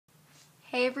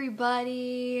Hey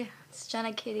everybody, it's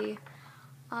Jennakitti.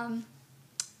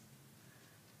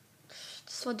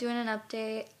 Just doing an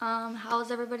update. How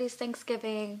was everybody's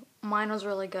Thanksgiving? Mine was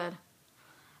really good.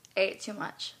 I ate too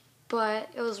much, but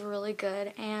it was really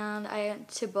good, and I went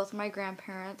to both my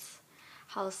grandparents'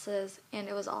 houses, and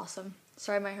it was awesome.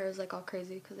 Sorry, my hair is like all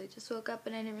crazy because I just woke up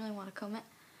and I didn't really want to comb it.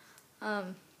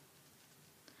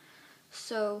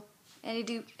 So,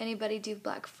 anybody do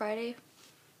Black Friday?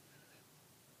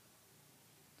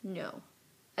 No,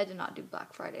 I did not do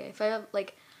Black Friday. If I have,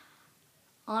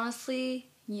 honestly,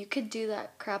 you could do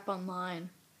that crap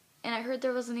online. And I heard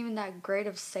there wasn't even that great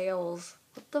of sales.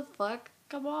 What the fuck?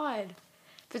 Come on.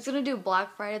 If it's gonna do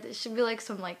Black Friday, it should be like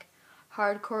some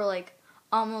hardcore,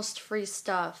 almost free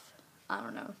stuff. I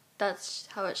don't know. That's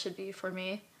how it should be for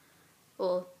me.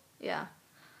 Well, yeah.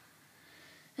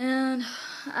 And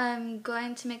I'm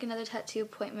going to make another tattoo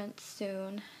appointment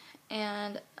soon.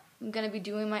 And I'm gonna be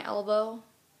doing my elbow,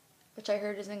 which I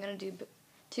heard isn't going to do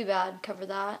too bad, cover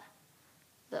that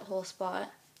whole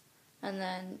spot. And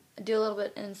then do a little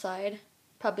bit inside,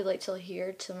 probably till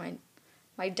here, to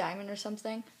my diamond or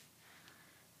something.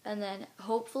 And then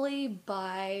hopefully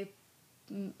by,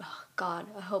 God,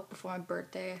 I hope before my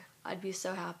birthday, I'd be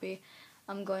so happy.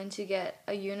 I'm going to get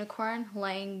a unicorn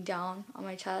laying down on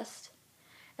my chest,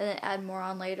 and then add more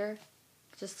on later,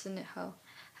 just to know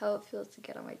how it feels to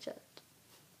get on my chest.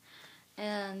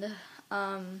 And,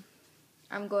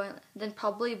 I'm going, then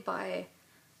probably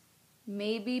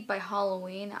maybe by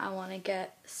Halloween, I want to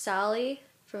get Sally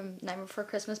from Night Before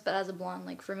Christmas, but as a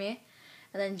blonde, for me.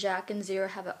 And then Jack and Zero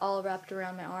have it all wrapped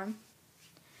around my arm.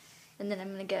 And then I'm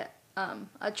going to get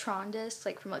a Tron disc,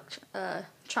 from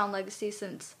Tron Legacy,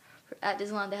 since at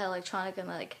Disneyland they had electronic, and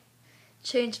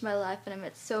changed my life, and I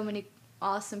met so many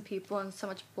awesome people and so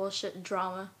much bullshit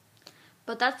drama.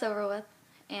 But that's over with,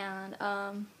 and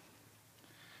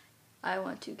I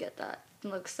want to get that. It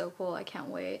looks so cool. I can't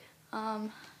wait.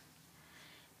 And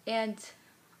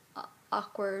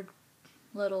awkward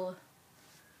little,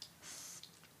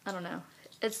 I don't know.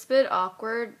 It's a bit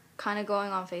awkward kind of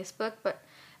going on Facebook, but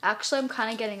actually I'm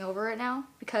kind of getting over it now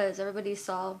because everybody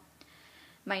saw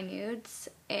my nudes,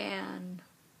 and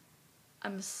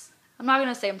I'm not going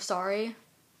to say I'm sorry.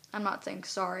 I'm not saying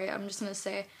sorry. I'm just going to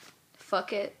say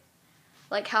fuck it.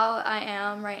 How I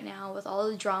am right now with all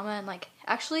the drama, and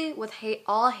actually with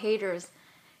all haters.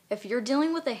 If you're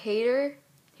dealing with a hater,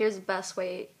 here's the best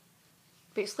way.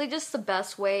 Basically just the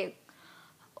best way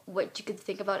what you could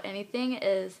think about anything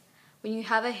is when you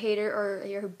have a hater or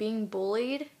you're being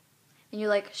bullied and you're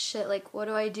like, shit, what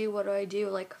do I do? What do I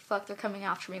do? Fuck, they're coming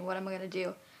after me. What am I going to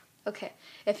do? Okay,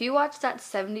 if you watch that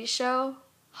 70s show,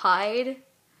 Hyde,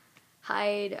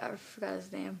 I forgot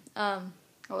his name.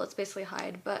 Well, it's basically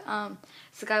Hyde, but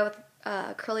it's a guy with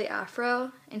curly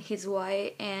afro, and he's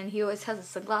white, and he always has his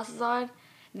sunglasses on,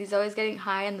 and he's always getting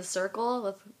high in the circle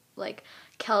with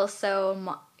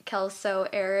Kelso,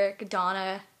 Eric,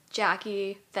 Donna,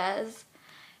 Jackie, Fez,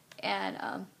 and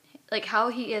how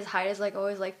he is. Hyde is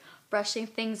always brushing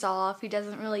things off. He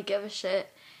doesn't really give a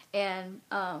shit, and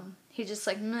he's just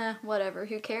meh, whatever,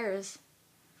 who cares?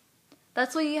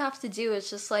 That's what you have to do. It's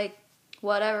just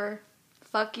whatever,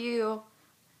 fuck you.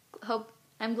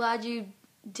 I'm glad you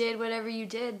did whatever you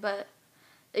did, but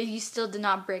you still did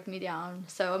not break me down,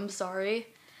 so I'm sorry.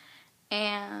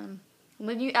 And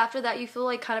when after that you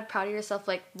feel kind of proud of yourself,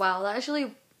 wow, that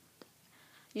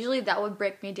usually that would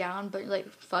break me down, but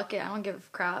fuck it, I don't give a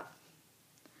crap.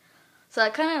 So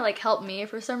that kind of helped me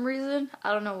for some reason.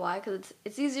 I don't know why, because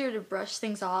it's easier to brush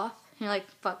things off, and you're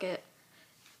fuck it.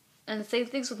 And the same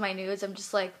things with my nudes. I'm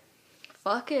just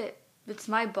fuck it, it's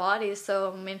my body,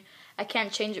 so I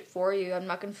can't change it for you. I'm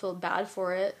not going to feel bad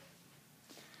for it.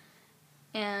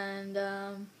 And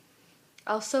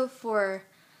also for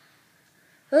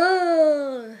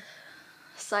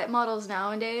Sitemodels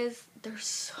nowadays, they're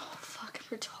so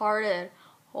fucking retarded.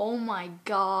 Oh my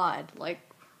god.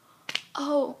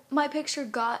 Oh, my picture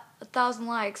got 1,000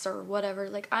 likes or whatever.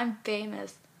 I'm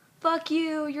famous. Fuck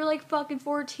you. You're fucking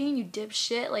 14, you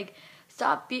dipshit.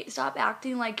 Stop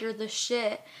acting like you're the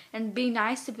shit and be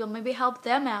nice to people. Maybe help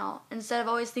them out instead of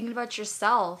always thinking about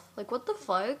yourself. What the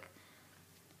fuck?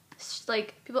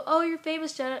 People, oh, you're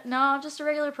famous, Jenna. No, I'm just a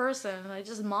regular person. I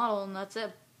just model and that's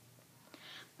it.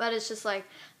 But it's just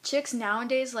chicks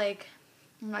nowadays, I'm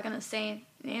not gonna say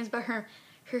names, but her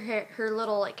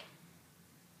little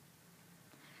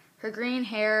her green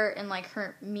hair and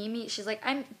her Mimi. She's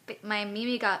my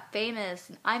Mimi got famous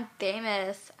and I'm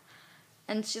famous.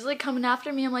 And she's coming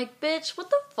after me. I'm bitch, what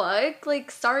the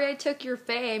fuck? Sorry I took your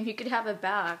fame. You could have it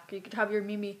back. You could have your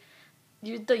Mimi.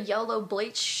 You're the yellow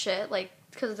bleach shit.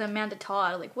 because it's Amanda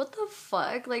Todd. Like, what the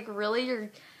fuck? Like, really?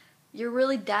 You're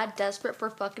really that desperate for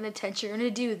fucking attention? You're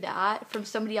gonna do that from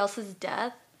somebody else's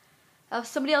death? Of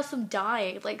somebody else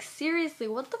dying? Like, seriously,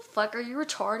 what the fuck? Are you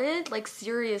retarded? Like,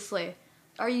 seriously.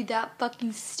 Are you that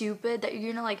fucking stupid that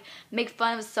you're gonna, like, make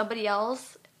fun of somebody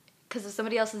else because of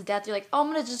somebody else's death? You're like, oh, I'm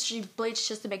gonna just bleach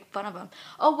just to make fun of them.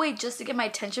 Oh, wait, just to get my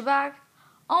attention back?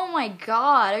 Oh my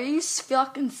god, are you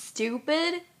fucking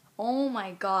stupid? Oh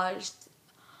my gosh.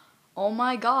 Oh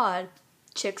my god.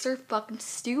 Chicks are fucking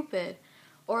stupid.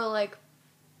 Or, like,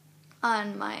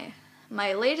 on my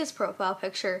latest profile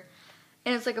picture,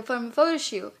 and it's like a fun photo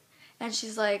shoot, and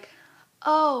she's like,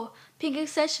 oh, pink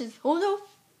extensions. Oh, no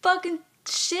fucking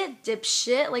shit,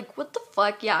 dipshit. Like, what the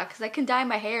fuck? Yeah, because I can dye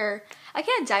my hair. I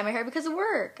can't dye my hair because of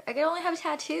work. I can only have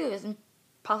tattoos and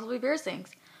possibly piercings.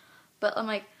 But I'm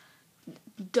like,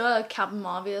 duh, Captain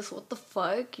Obvious, what the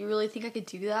fuck? You really think I could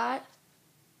do that?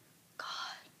 God.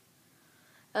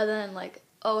 And then, like,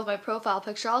 oh, with my profile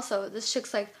picture also, this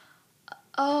chick's like,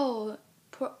 oh,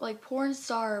 like, porn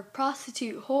star,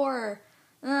 prostitute, whore,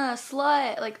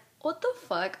 slut. Like, what the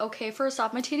fuck? Okay, first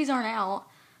off, my titties aren't out.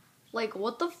 Like,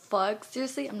 what the fuck?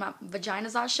 Seriously,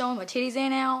 vagina's not showing, my titties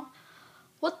ain't out.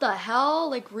 What the hell?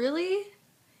 Like, really?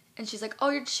 And she's like,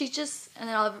 oh, she just, and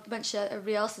then a bunch of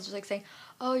everybody else is just like saying,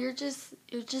 oh, you're just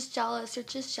jealous,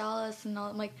 and all.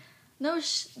 I'm like, no,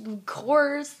 of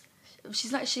course,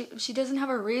 she's not, she doesn't have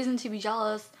a reason to be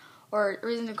jealous, or a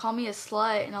reason to call me a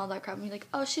slut, and all that crap, and you're like,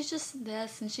 oh, she's just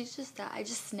this, and she's just that, I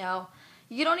just know.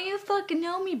 You don't even fucking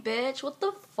know me, bitch, what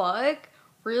the fuck?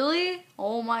 Really?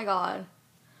 Oh my god.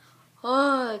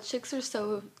 Chicks are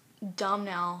so dumb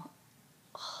now.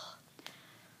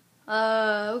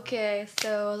 Okay,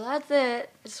 so that's it.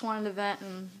 I just wanted to vent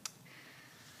and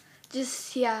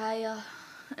just, yeah.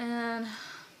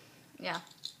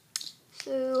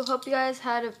 So, hope you guys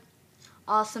had an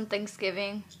awesome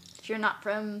Thanksgiving. If you're not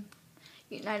from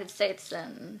United States,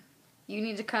 then you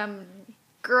need to come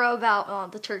grow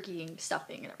about the turkey and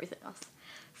stuffing and everything else.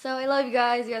 So, I love you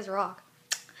guys. You guys rock.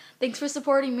 Thanks for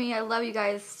supporting me. I love you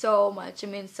guys so much. It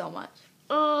means so much.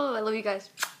 Oh, I love you guys.